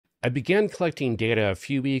I began collecting data a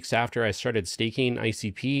few weeks after I started staking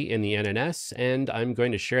ICP in the NNS, and I'm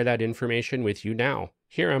going to share that information with you now.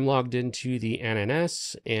 Here I'm logged into the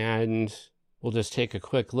NNS, and we'll just take a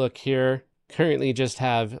quick look here. Currently just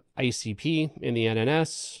have ICP in the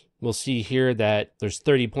NNS. We'll see here that there's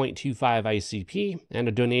 30.25 ICP and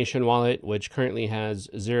a donation wallet, which currently has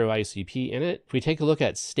 0 ICP in it. If we take a look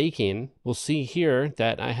at staking, we'll see here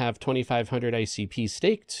that I have 2,500 ICP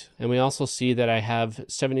staked, and we also see that I have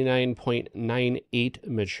 79.98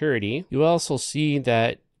 maturity. You also see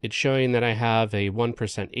that it's showing that I have a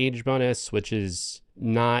 1% age bonus, which is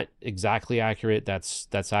not exactly accurate.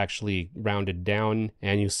 That's actually rounded down.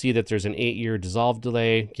 And you see that there's an 8-year dissolve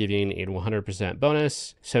delay, giving a 100%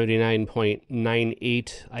 bonus,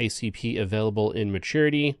 79.98 ICP available in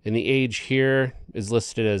maturity. And the age here is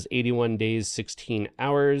listed as 81 days, 16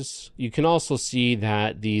 hours. You can also see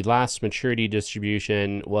that the last maturity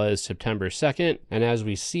distribution was September 2nd. And as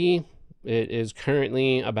we see, it is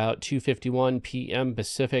currently about 2:51 p.m.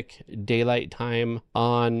 Pacific Daylight Time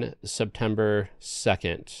on September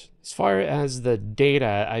 2nd. As far as the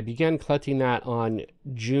data, I began collecting that on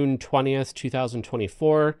June 20th,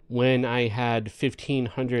 2024, when I had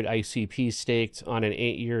 1,500 ICP staked on an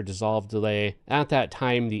 8-year dissolve delay. At that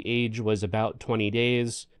time, the age was about 20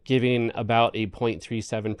 days, giving about a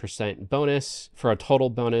 0.37% bonus for a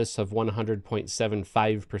total bonus of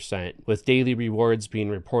 100.75%, with daily rewards being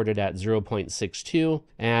reported at 0.62.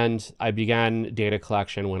 And I began data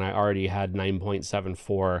collection when I already had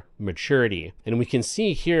 9.74 maturity. And we can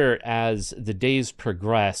see here as the days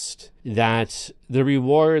progressed that the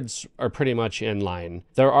rewards are pretty much in line.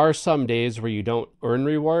 There are some days where you don't earn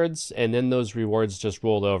rewards, and then those rewards just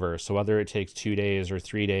roll over. So whether it takes 2 days or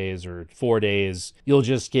 3 days or 4 days, you'll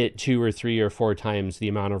just get 2 or 3 or 4 times the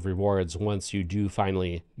amount of rewards once you do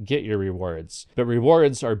finally get your rewards. But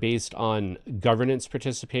rewards are based on governance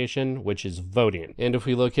participation, which is voting. And if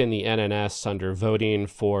we look in the NNS under voting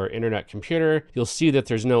for internet computer, you'll see that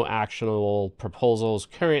there's no actionable proposals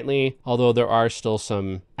currently, although there are still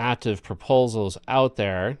some active proposals out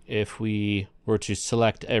there. If we were to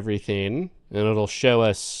select everything, and it'll show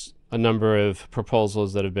us a number of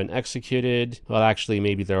proposals that have been executed. Well, actually,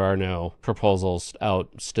 maybe there are no proposals out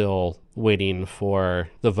still waiting for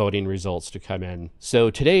the voting results to come in. So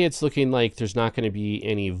today it's looking like there's not going to be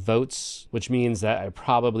any votes, which means that I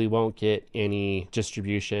probably won't get any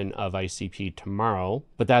distribution of ICP tomorrow,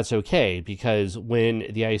 but that's okay, because when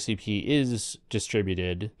the ICP is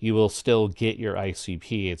distributed, you will still get your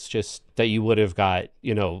ICP. It's just that you would have got,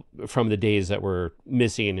 from the days that were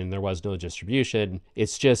missing and there was no distribution.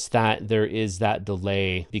 It's just that there is that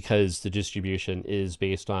delay because the distribution is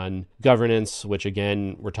based on governance, which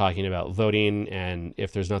again, we're talking about voting, and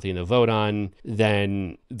if there's nothing to vote on,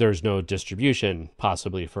 then there's no distribution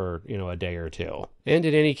possibly for a day or two. And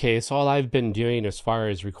in any case, all I've been doing as far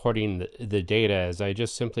as recording the data is I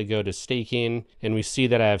just simply go to staking, and we see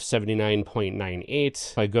that I have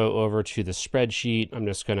 79.98. If I go over to the spreadsheet, I'm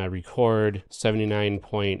just going to record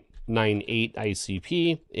 79.98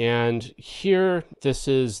 ICP, and here this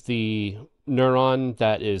is the neuron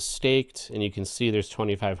that is staked, and you can see there's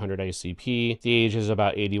 2,500 ICP. The age is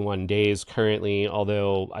about 81 days currently,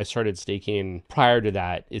 although I started staking prior to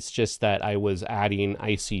that. It's just that I was adding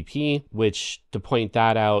ICP, which, to point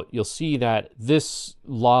that out, you'll see that this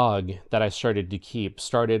log that I started to keep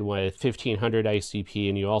started with 1,500 ICP,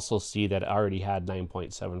 and you also see that I already had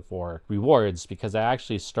 9.74 rewards because I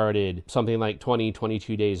actually started something like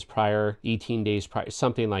 22 days prior, 18 days prior,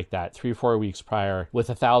 something like that, 3-4 weeks prior with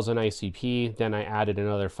 1,000 ICP. Then I added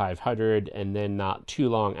another 500, and then not too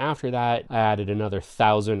long after that, I added another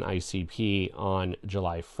 1,000 ICP on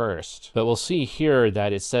July 1st. But we'll see here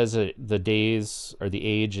that it says that the days, or the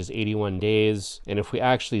age, is 81 days. And if we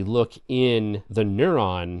actually look in the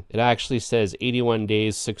neuron, it actually says 81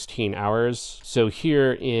 days, 16 hours. So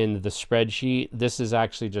here in the spreadsheet, this is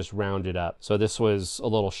actually just rounded up. So this was a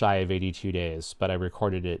little shy of 82 days, but I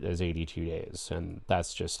recorded it as 82 days. And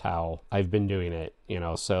that's just how I've been doing it.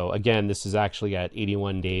 So again, this is actually at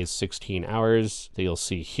 81 days, 16 hours that you'll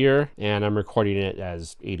see here, and I'm recording it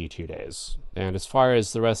as 82 days. And as far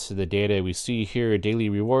as the rest of the data, we see here daily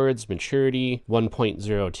rewards, maturity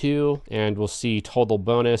 1.02, and we'll see total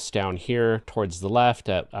bonus down here towards the left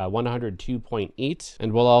at 102.8.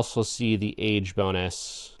 And we'll also see the age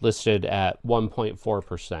bonus listed at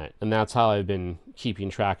 1.4%. And that's how I've been keeping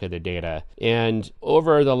track of the data. And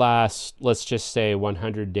over the last, let's just say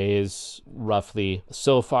 100 days, roughly,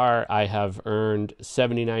 so far I have earned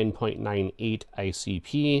 79.98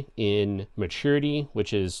 ICP in maturity,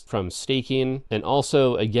 which is from staking. And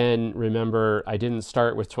also, again, remember, I didn't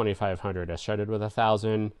start with 2,500. I started with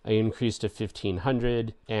 1,000. I increased to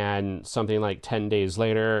 1,500, and something like 10 days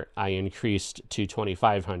later, I increased to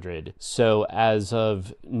 2,500. So as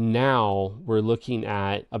of now, we're looking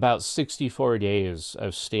at about 64 days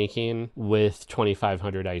of staking with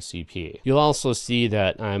 2,500 ICP. You'll also see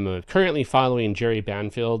that I'm currently following Jerry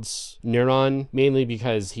Banfield's Neuron, mainly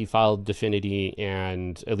because he followed Dfinity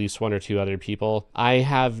and at least one or two other people. I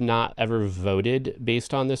have not ever voted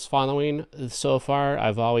based on this following so far.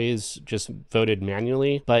 I've always just voted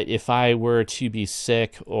manually. But if I were to be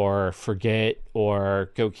sick or forget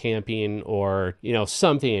or go camping or,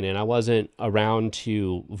 something, and I wasn't around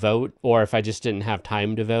to vote, or if I just didn't have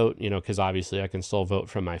time to vote, because obviously I can still vote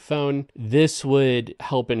from my phone, this would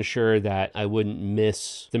help ensure that I wouldn't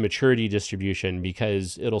miss the maturity distribution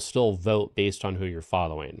because it'll still vote based on who you're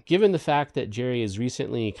following. Given the fact that Jerry has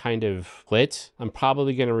recently kind of quit, I'm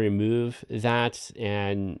probably going to remove that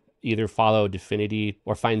and either follow Dfinity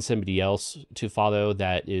or find somebody else to follow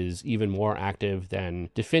that is even more active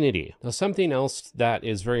than Dfinity. Now, something else that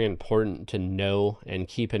is very important to know and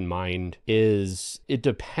keep in mind is it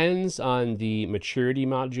depends on the maturity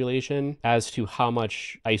modulation as to how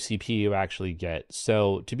much ICP you actually get.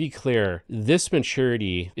 So to be clear, this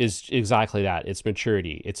maturity is exactly that. It's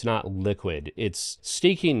maturity. It's not liquid. It's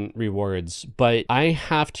staking rewards, but I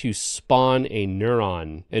have to spawn a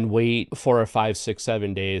neuron and wait 4 or 5, 6,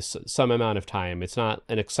 7 days, some amount of time. It's not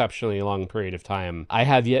an exceptionally long period of time. I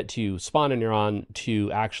have yet to spawn a neuron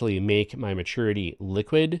to actually make my maturity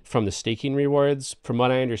liquid from the staking rewards. From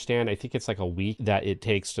what I understand, I think it's like a week that it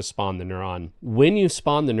takes to spawn the neuron. When you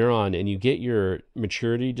spawn the neuron and you get your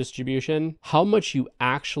maturity distribution, how much you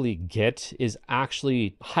actually get is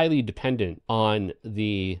actually highly dependent on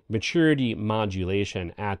the maturity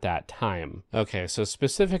modulation at that time. Okay, so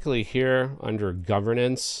specifically here under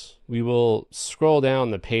governance, we will scroll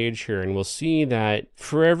down the page here and we'll see that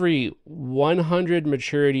for every 100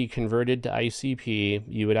 maturity converted to ICP,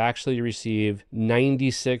 you would actually receive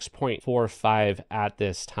 96.45 at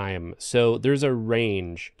this time. So there's a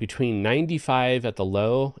range between 95 at the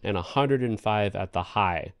low and 105 at the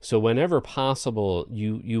high. So whenever possible,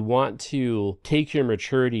 you want to take your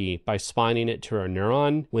maturity by spawning it to a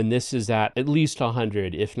neuron when this is at least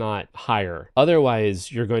 100, if not higher.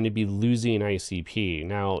 Otherwise, you're going to be losing ICP.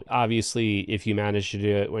 Now, obviously, if you manage to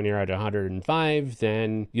do it when you're at 105,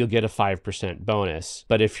 then you'll get a 5% bonus.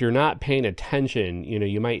 But if you're not paying attention,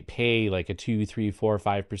 you might pay like a 2, 3, 4,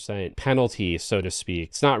 5% penalty, so to speak.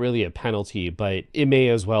 It's not really a penalty, but it may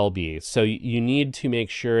as well be. So you need to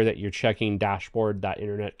make sure that you're checking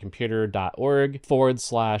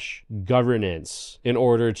dashboard.internetcomputer.org/governance in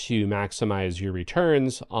order to maximize your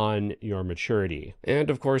returns on your maturity.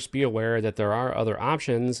 And of course, be aware that there are other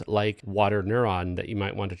options like Water Neuron that you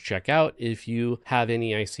might want to check out if you have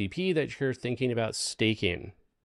any ICP that you're thinking about staking.